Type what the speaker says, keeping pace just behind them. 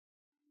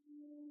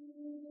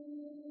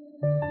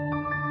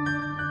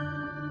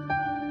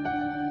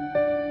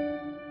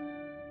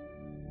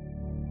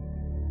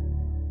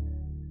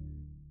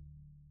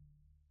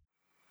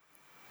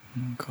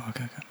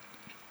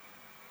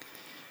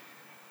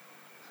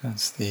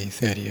It's the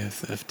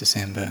 30th of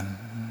December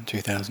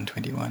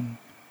 2021,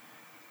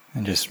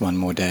 and just one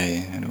more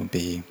day and it will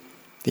be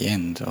the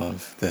end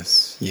of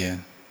this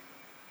year.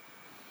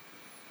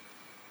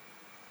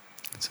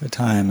 So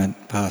time,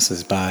 it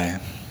passes by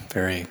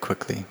very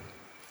quickly.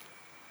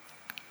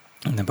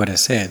 And the Buddha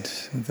said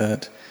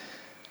that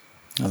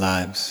our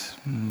lives,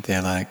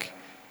 they're like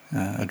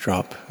a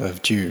drop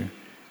of dew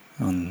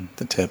on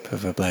the tip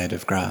of a blade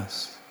of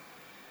grass.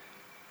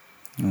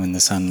 And when the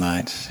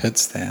sunlight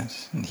hits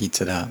that and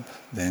heats it up,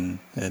 then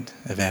it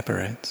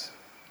evaporates.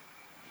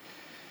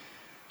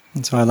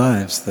 And so our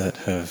lives that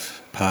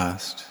have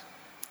passed,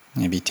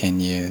 maybe 10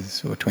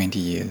 years or 20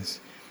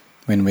 years,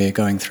 when we're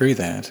going through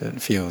that,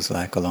 it feels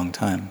like a long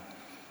time.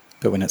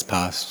 But when it's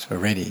passed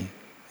already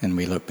and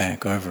we look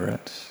back over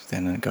it,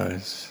 then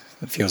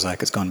it feels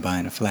like it's gone by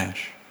in a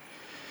flash.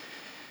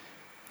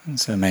 And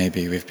so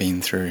maybe we've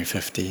been through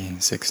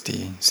 50,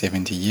 60,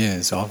 70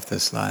 years of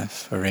this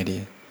life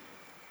already.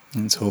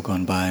 And it's all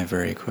gone by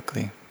very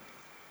quickly.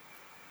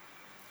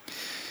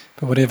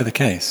 But whatever the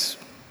case,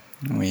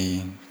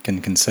 we can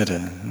consider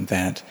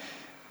that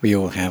we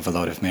all have a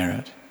lot of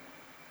merit.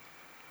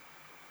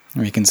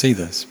 We can see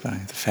this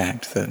by the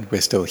fact that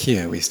we're still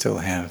here, we still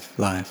have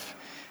life,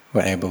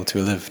 we're able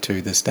to live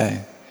to this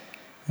day.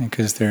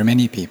 Because there are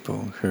many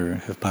people who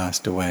have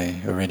passed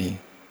away already.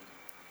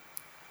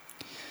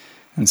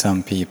 And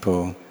some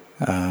people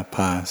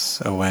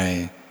pass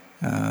away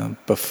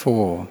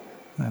before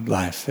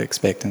life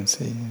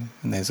expectancy,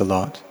 and there's a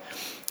lot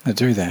that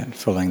do that,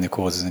 following the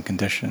causes and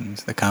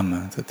conditions, the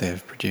karma that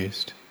they've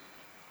produced.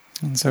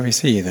 And so we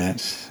see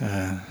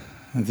that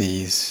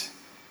these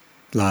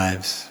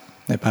lives,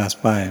 they pass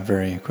by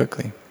very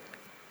quickly.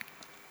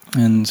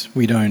 And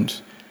we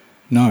don't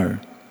know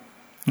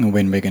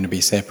when we're going to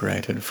be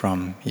separated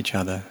from each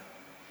other,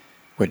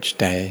 which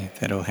day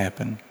that'll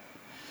happen.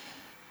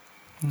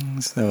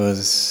 So there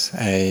was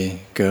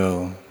a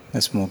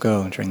small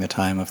girl during the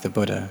time of the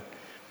Buddha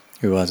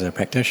who was a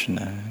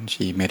practitioner, and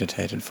she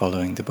meditated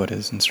following the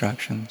Buddha's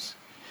instructions.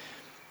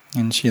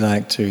 And she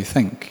liked to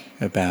think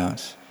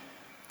about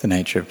the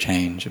nature of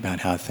change,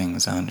 about how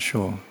things aren't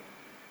sure,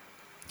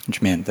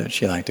 which meant that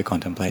she liked to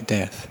contemplate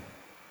death.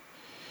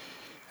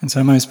 And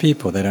so most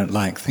people, they don't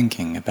like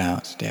thinking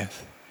about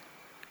death.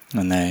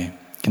 When they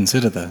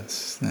consider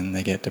this, then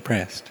they get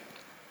depressed.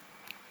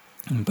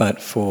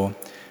 But for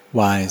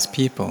wise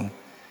people,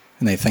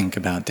 when they think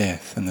about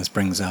death, and this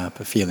brings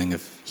up a feeling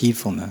of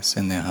heedfulness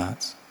in their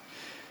hearts,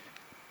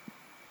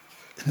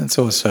 it's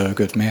also a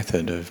good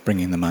method of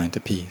bringing the mind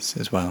to peace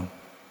as well.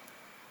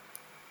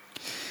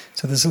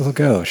 So this little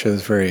girl, she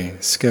was very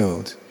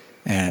skilled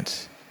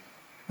at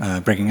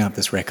bringing up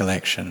this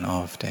recollection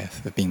of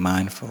death, of being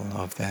mindful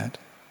of that.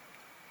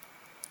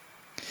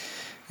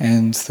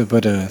 And the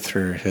Buddha,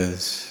 through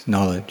his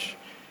knowledge,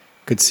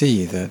 could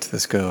see that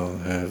this girl,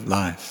 her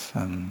life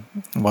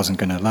wasn't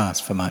going to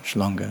last for much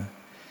longer,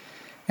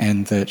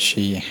 and that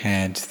she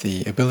had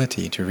the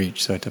ability to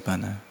reach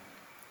Sotapanna.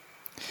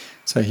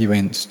 So he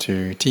went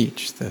to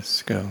teach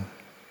this girl.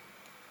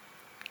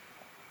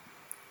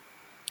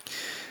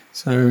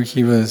 So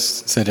he was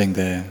sitting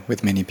there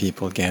with many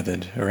people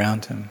gathered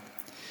around him.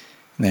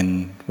 And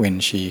then when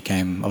she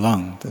came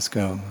along, this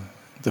girl,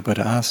 the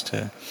Buddha asked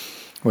her,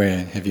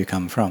 "Where have you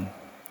come from?"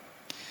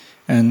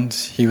 And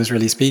he was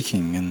really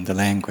speaking in the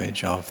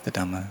language of the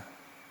Dhamma.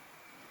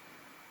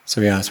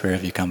 So he asked, "Where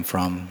have you come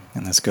from?"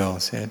 And this girl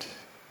said,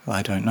 "Well,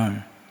 I don't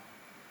know."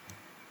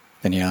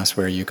 Then he asked,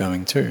 "Where are you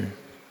going to?"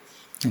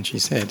 And she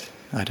said,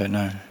 "I don't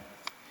know."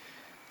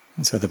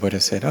 And so the Buddha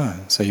said, "Oh,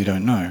 so you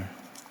don't know?"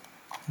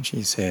 And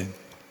she said,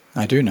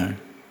 "I do know."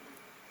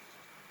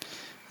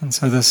 And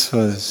so this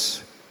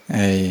was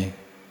a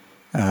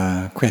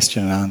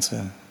question and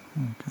answer,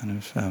 kind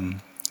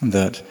of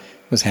that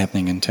was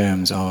happening in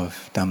terms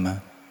of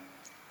Dhamma.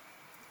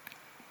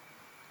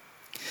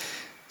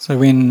 So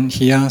when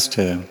he asked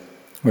her,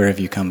 "Where have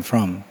you come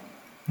from?"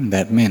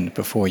 that meant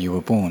before you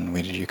were born,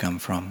 where did you come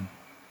from?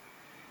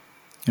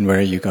 And "Where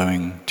are you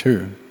going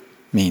to?"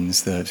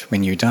 means that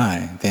when you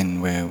die,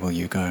 then where will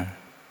you go?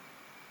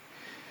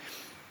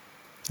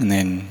 And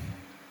then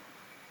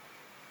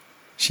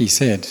she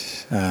said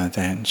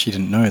that she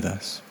didn't know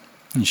this,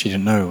 and she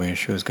didn't know where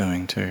she was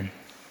going to.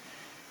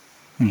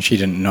 And she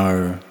didn't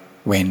know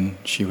when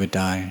she would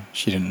die.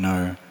 She didn't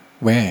know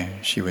where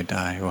she would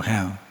die or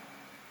how.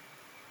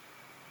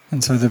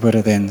 And so the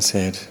Buddha then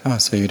said, "Oh,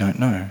 so you don't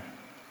know?"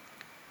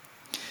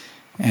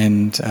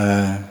 And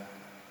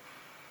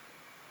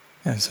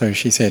so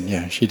she said,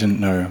 yeah, she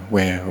didn't know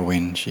where or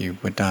when she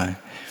would die.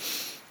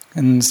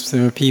 And so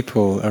the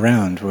people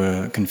around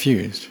were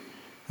confused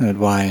at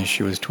why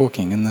she was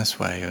talking in this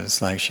way. It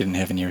was like she didn't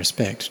have any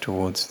respect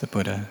towards the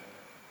Buddha.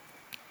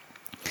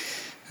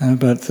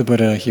 But the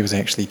Buddha, he was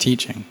actually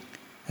teaching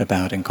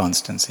about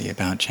inconstancy,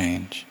 about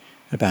change,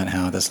 about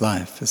how this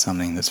life is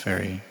something that's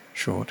very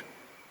short.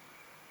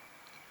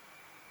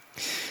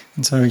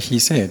 And so he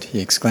said,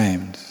 he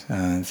exclaimed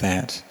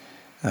that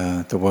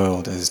the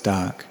world is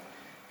dark,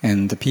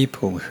 and the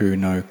people who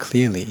know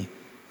clearly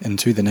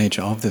into the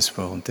nature of this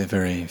world, they're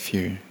very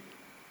few.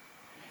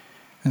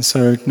 And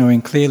so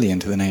knowing clearly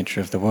into the nature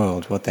of the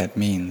world, what that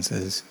means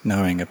is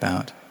knowing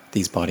about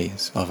these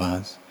bodies of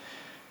ours,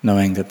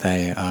 knowing that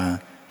they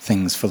are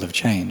things full of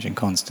change and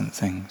constant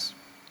things,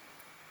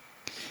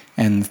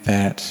 and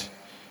that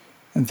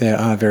there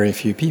are very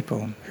few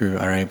people who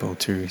are able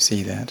to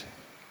see that.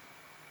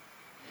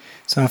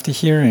 So after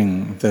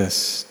hearing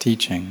this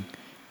teaching,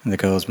 the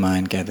girl's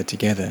mind gathered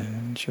together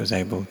and she was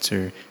able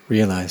to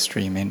realize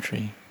stream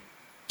entry.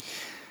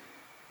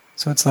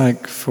 So it's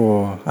like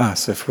for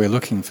us, if we're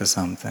looking for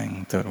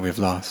something that we've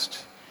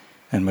lost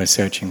and we're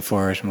searching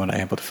for it and we're not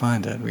able to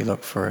find it, we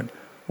look for it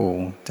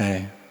all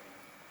day.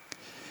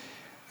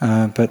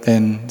 But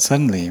then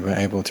suddenly we're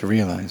able to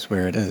realize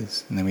where it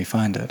is and then we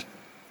find it.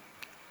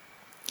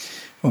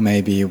 Or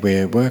maybe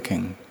we're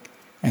working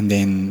and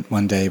then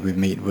one day we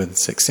meet with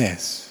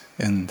success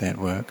in that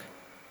work.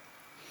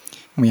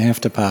 And we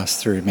have to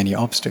pass through many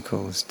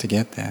obstacles to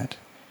get that.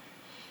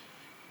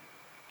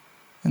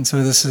 And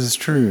so this is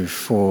true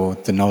for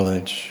the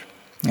knowledge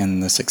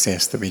and the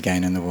success that we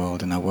gain in the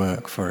world in our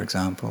work, for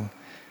example.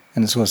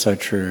 And it's also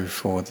true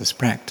for this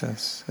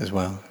practice as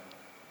well.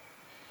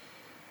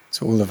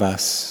 So all of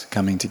us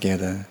coming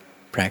together,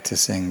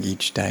 practicing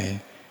each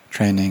day,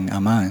 training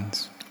our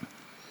minds.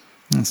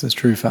 And this is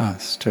true for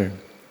us too.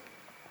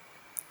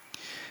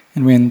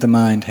 And when the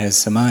mind has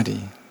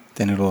samadhi,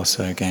 then it will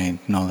also gain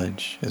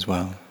knowledge as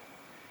well.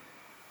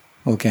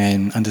 We'll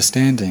gain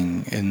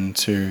understanding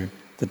into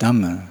the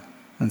Dhamma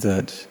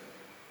that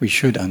we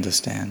should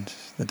understand,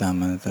 the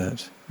Dhamma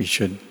that we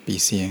should be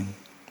seeing.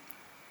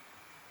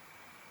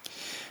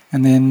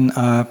 And then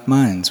our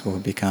minds will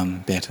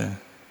become better.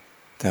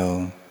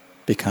 They'll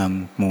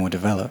become more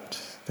developed.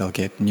 They'll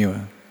get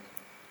newer.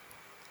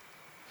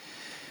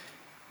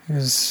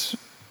 Because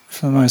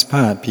for the most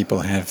part, people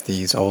have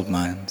these old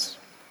minds,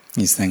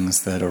 these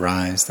things that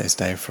arise, they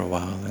stay for a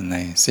while, and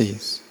they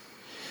cease.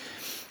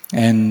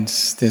 And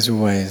there's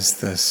always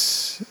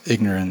this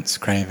ignorance,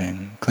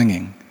 craving,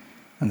 clinging,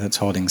 and that's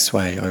holding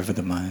sway over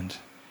the mind,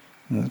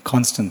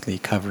 constantly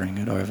covering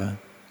it over.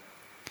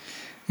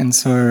 And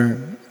so,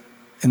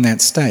 in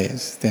that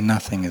state, then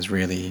nothing is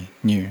really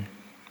new.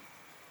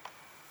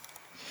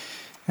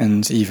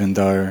 And even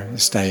though it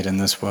stayed in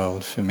this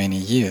world for many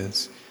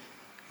years,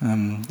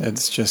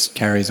 it just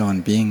carries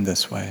on being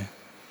this way.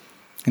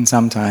 And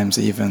sometimes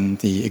even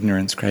the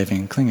ignorance, craving,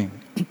 and clinging,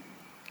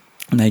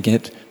 they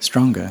get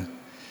stronger.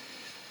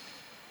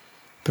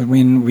 But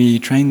when we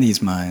train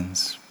these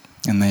minds,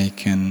 and they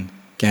can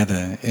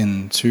gather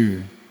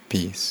into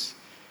peace,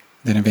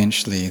 then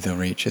eventually they'll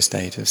reach a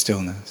state of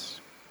stillness.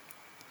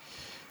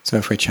 So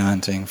if we're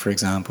chanting, for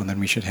example, then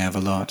we should have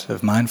a lot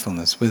of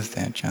mindfulness with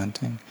that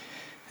chanting,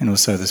 and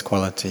also this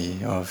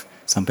quality of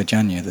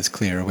sampajanya, this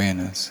clear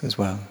awareness as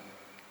well.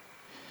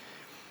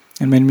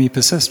 And when we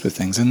persist with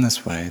things in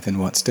this way, then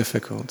what's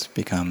difficult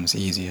becomes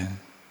easier.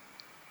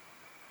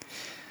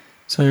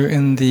 So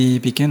in the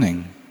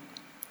beginning,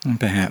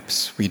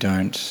 perhaps we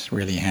don't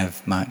really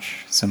have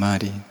much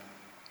samadhi.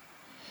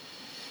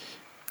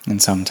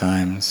 And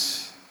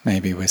sometimes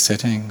maybe we're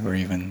sitting or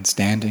even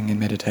standing in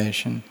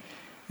meditation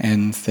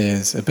and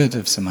there's a bit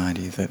of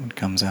samadhi that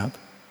comes up.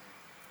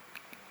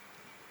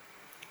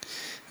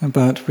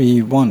 But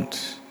we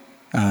want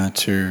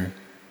to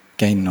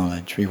gain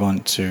knowledge, we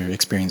want to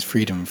experience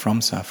freedom from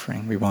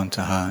suffering, we want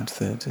a heart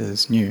that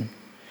is new.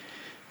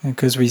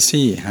 Because we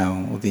see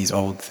how all these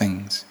old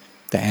things,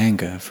 the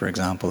anger, for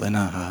example, in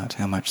our heart,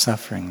 how much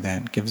suffering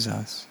that gives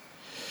us.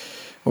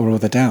 Or all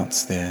the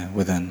doubts there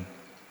within,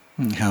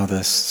 how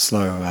this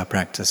slow our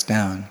practice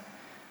down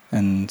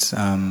and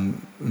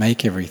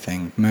make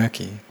everything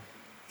murky,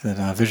 that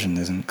our vision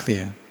isn't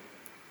clear.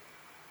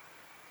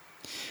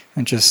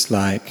 And just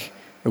like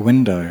a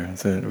window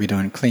that we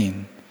don't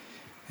clean,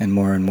 and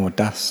more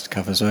dust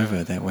covers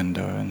over that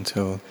window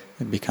until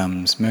it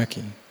becomes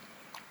murky.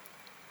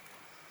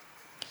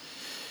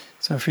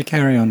 So if we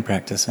carry on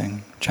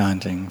practicing,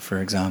 chanting,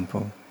 for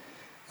example,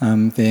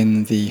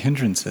 then the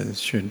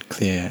hindrances should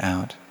clear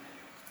out,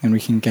 and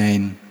we can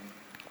gain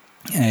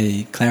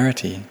a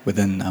clarity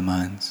within our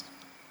minds.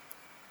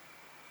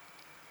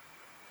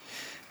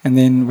 And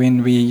then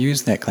when we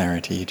use that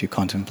clarity to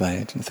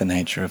contemplate the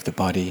nature of the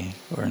body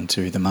or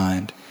into the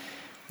mind,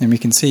 then we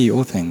can see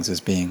all things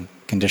as being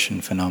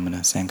conditioned phenomena,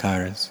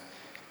 sankharas,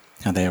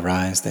 how they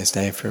arise, they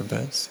stay for a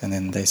bit, and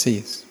then they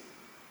cease.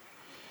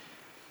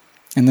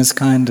 And this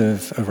kind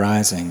of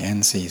arising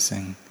and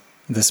ceasing,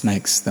 this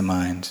makes the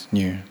mind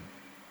new.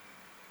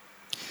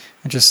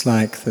 And just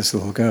like this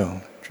little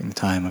girl during the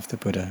time of the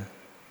Buddha,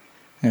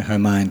 her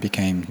mind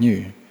became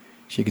new.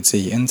 She could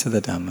see into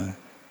the Dhamma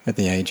at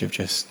the age of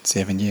just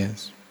 7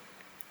 years.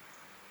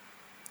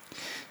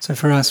 So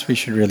for us, we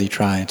should really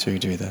try to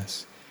do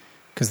this,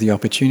 because the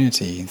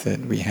opportunity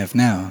that we have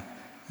now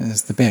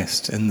is the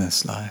best in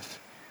this life,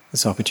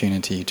 this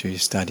opportunity to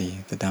study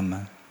the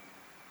Dhamma.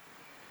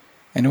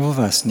 And all of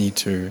us need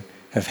to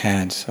have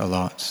had a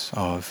lot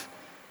of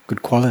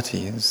good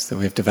qualities that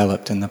we've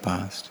developed in the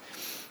past,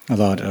 a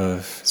lot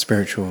of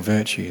spiritual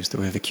virtues that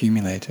we've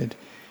accumulated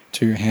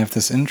to have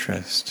this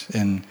interest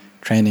in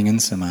training in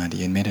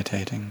samadhi and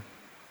meditating.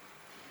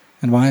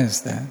 And why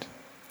is that?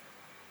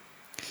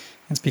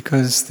 It's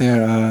because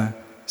there are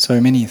so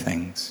many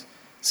things,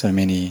 so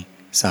many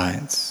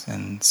sights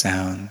and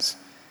sounds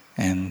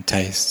and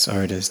tastes,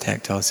 odours,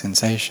 tactile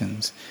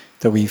sensations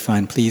that we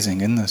find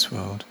pleasing in this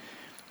world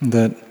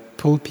that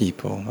pull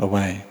people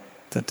away,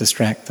 that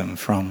distract them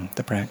from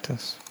the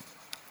practice.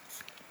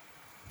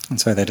 And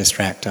so they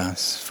distract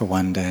us for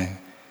one day,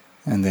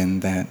 and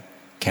then that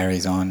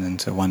carries on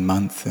into 1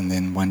 month and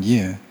then 1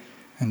 year,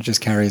 and it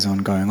just carries on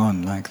going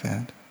on like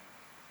that.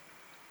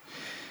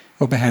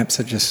 Or perhaps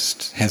we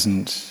just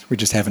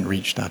haven't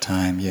reached our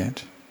time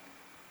yet.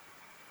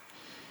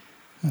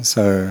 And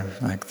so,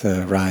 like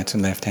the right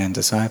and left-hand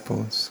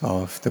disciples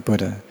of the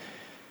Buddha,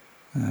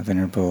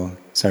 Venerable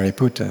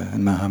Sariputta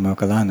and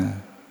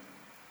Mahamoggallana,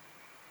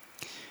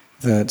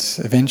 that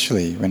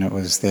eventually, when it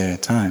was their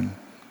time,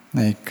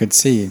 they could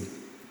see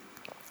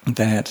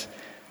that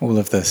all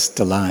of this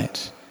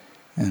delight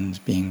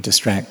and being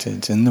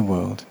distracted in the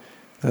world,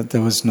 that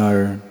there was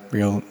no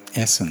real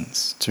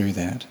essence to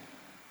that.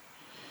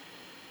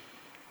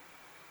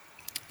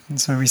 And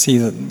so we see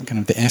that kind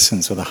of the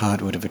essence or the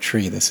heartwood of a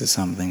tree, this is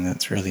something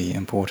that's really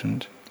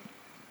important.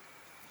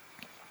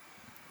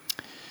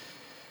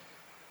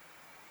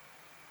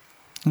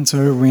 And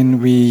so when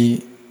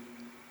we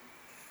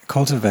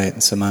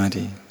cultivate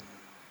samadhi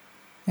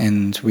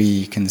and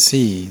we can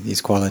see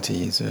these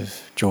qualities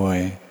of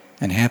joy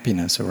and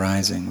happiness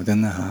arising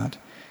within the heart,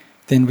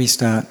 then we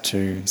start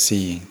to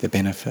see the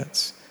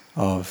benefits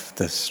of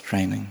this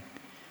training.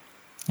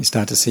 You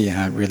start to see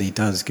how it really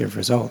does give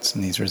results,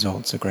 and these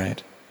results are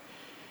great.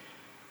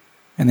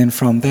 And then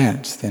from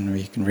that, then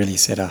we can really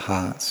set our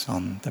hearts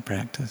on the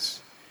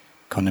practice,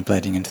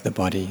 contemplating into the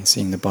body,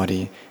 seeing the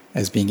body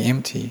as being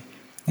empty,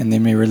 and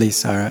then we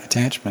release our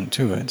attachment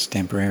to it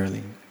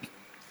temporarily.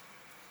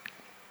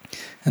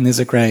 And there's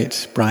a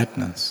great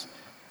brightness,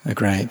 a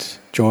great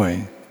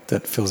joy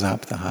that fills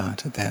up the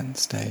heart at that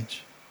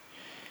stage.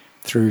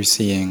 Through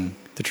seeing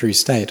the true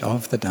state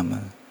of the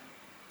Dhamma,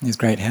 there's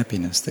great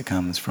happiness that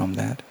comes from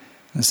that.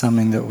 It's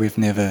something that we've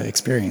never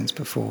experienced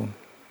before.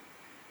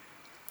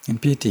 And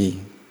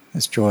piti,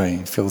 this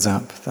joy, fills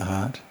up the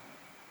heart.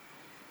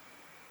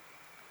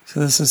 So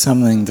this is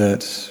something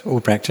that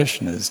all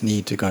practitioners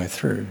need to go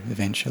through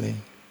eventually.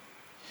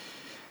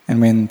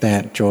 And when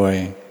that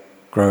joy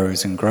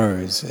grows and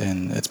grows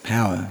in its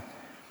power,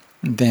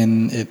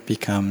 then it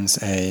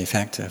becomes a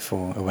factor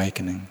for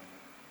awakening.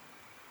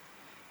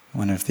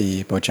 One of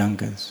the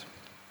bojjhangas.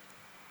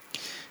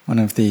 One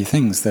of the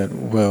things that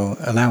will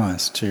allow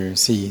us to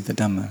see the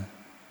Dhamma.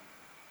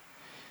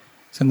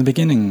 So in the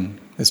beginning,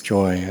 this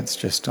joy, it's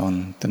just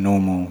on the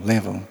normal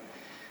level,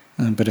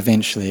 but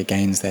eventually it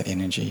gains that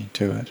energy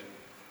to it.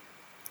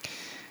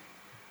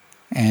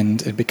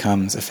 And it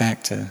becomes a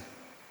factor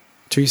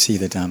to see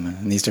the Dhamma.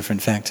 And these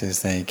different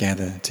factors, they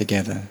gather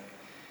together.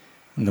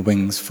 And the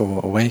wings for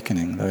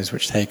awakening, those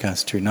which take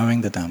us to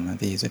knowing the Dhamma,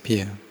 these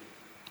appear.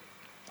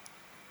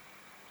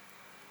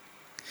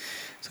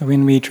 So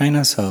when we train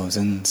ourselves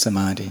in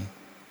samadhi,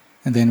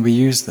 and then we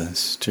use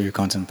this to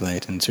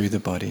contemplate into the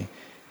body,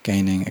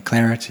 gaining a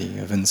clarity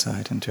of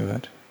insight into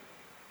it.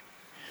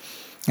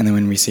 And then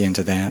when we see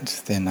into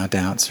that, then our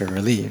doubts are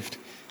relieved,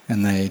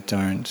 and they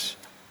don't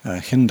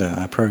hinder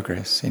our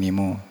progress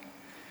anymore.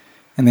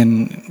 And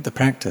then the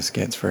practice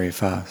gets very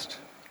fast.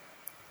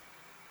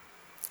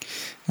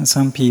 And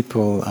some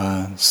people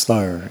are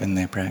slow in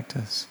their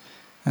practice,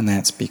 and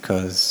that's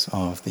because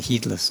of the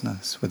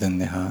heedlessness within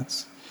their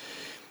hearts.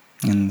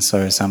 And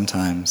so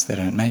sometimes they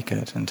don't make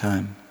it in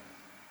time.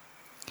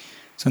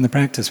 So in the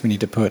practice we need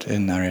to put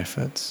in our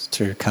efforts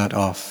to cut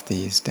off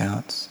these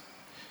doubts.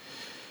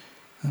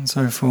 And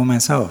so for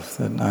myself,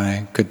 that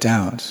I could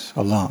doubt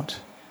a lot,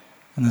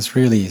 and this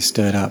really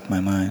stirred up my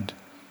mind,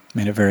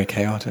 made it very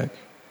chaotic.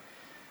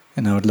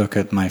 And I would look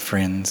at my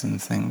friends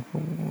and think,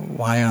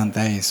 why aren't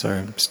they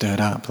so stirred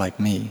up like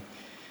me?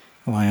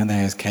 Why aren't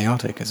they as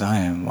chaotic as I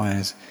am? Why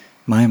is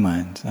my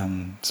mind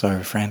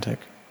so frantic?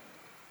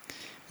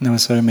 And there were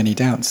so many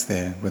doubts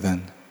there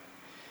within.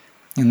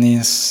 And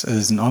this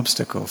is an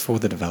obstacle for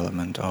the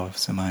development of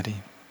samadhi.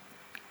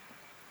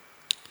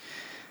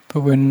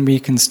 But when we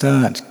can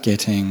start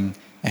getting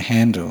a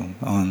handle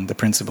on the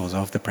principles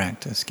of the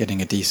practice,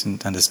 getting a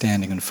decent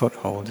understanding and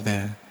foothold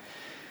there,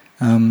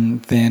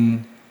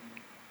 then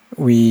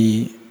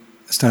we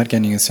start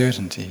gaining a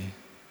certainty.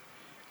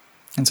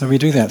 And so we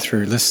do that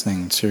through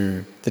listening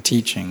to the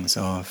teachings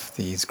of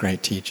these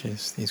great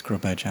teachers, these Guru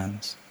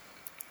Bhajans.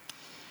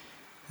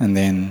 And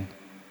then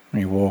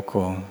we walk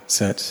or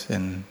sit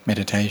in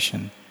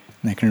meditation,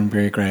 and there can be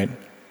very great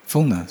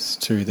fullness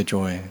to the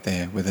joy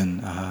there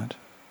within our heart.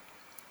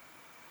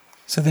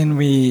 So then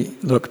we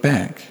look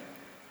back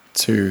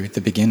to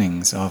the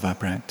beginnings of our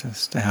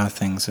practice, to how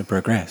things have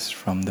progressed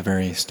from the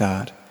very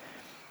start.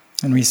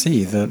 And we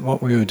see that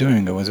what we were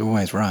doing, it was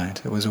always right,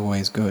 it was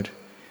always good.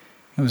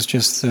 It was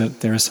just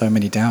that there are so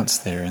many doubts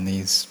there, and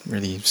these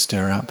really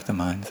stir up the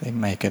mind. They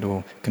make it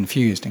all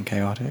confused and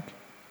chaotic.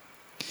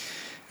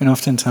 And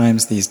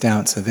oftentimes these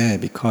doubts are there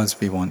because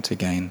we want to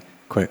gain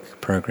quick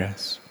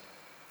progress.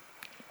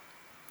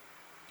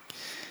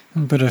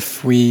 But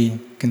if we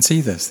can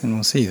see this, then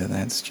we'll see that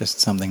that's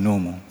just something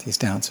normal. These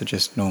doubts are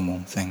just normal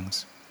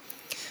things.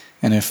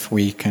 And if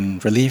we can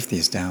relieve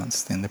these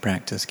doubts, then the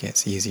practice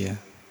gets easier.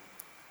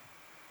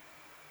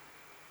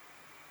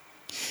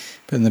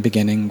 But in the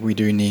beginning, we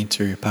do need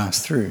to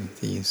pass through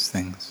these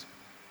things.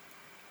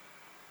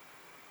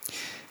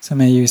 So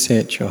may you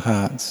set your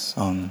hearts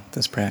on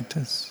this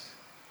practice,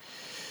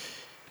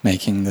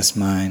 making this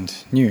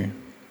mind new,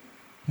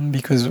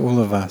 because all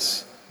of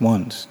us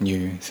want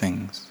new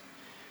things.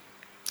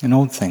 And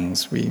old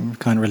things, we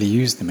can't really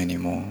use them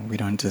anymore. We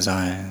don't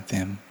desire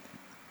them.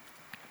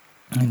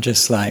 And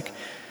just like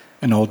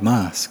an old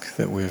mask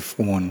that we've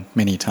worn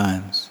many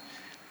times,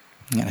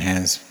 it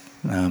has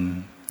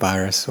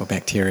virus or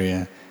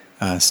bacteria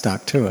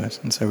stuck to it,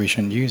 and so we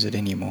shouldn't use it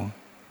anymore.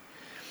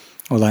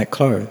 Or like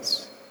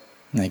clothes,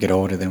 when they get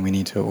older, then we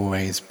need to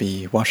always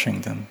be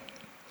washing them.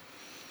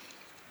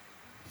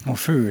 Or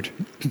food,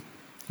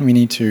 we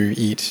need to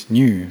eat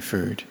new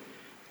food.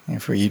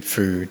 If we eat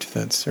food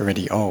that's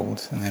already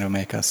old, then that'll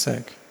make us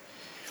sick.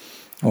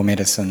 Or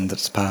medicine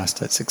that's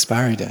past its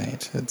expiry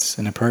date, it's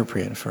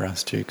inappropriate for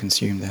us to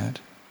consume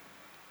that.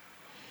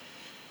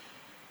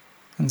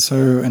 And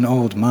so an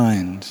old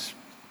mind,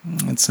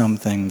 it's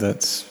something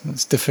that's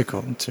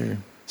difficult to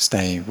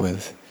stay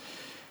with.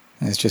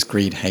 There's just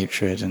greed,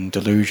 hatred and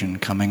delusion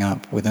coming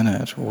up within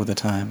it all the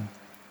time.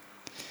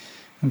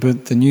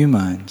 But the new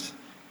mind,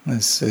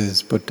 this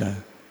is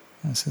Buddha.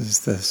 This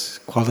is this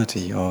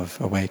quality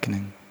of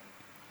awakening.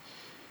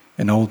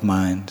 An old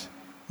mind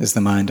is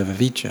the mind of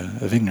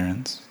avijja, of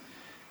ignorance,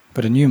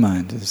 but a new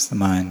mind is the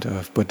mind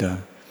of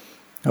Buddha,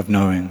 of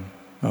knowing,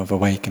 of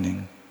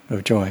awakening,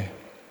 of joy.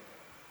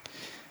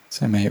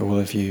 So may all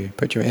of you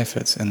put your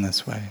efforts in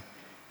this way,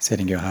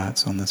 setting your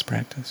hearts on this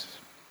practice.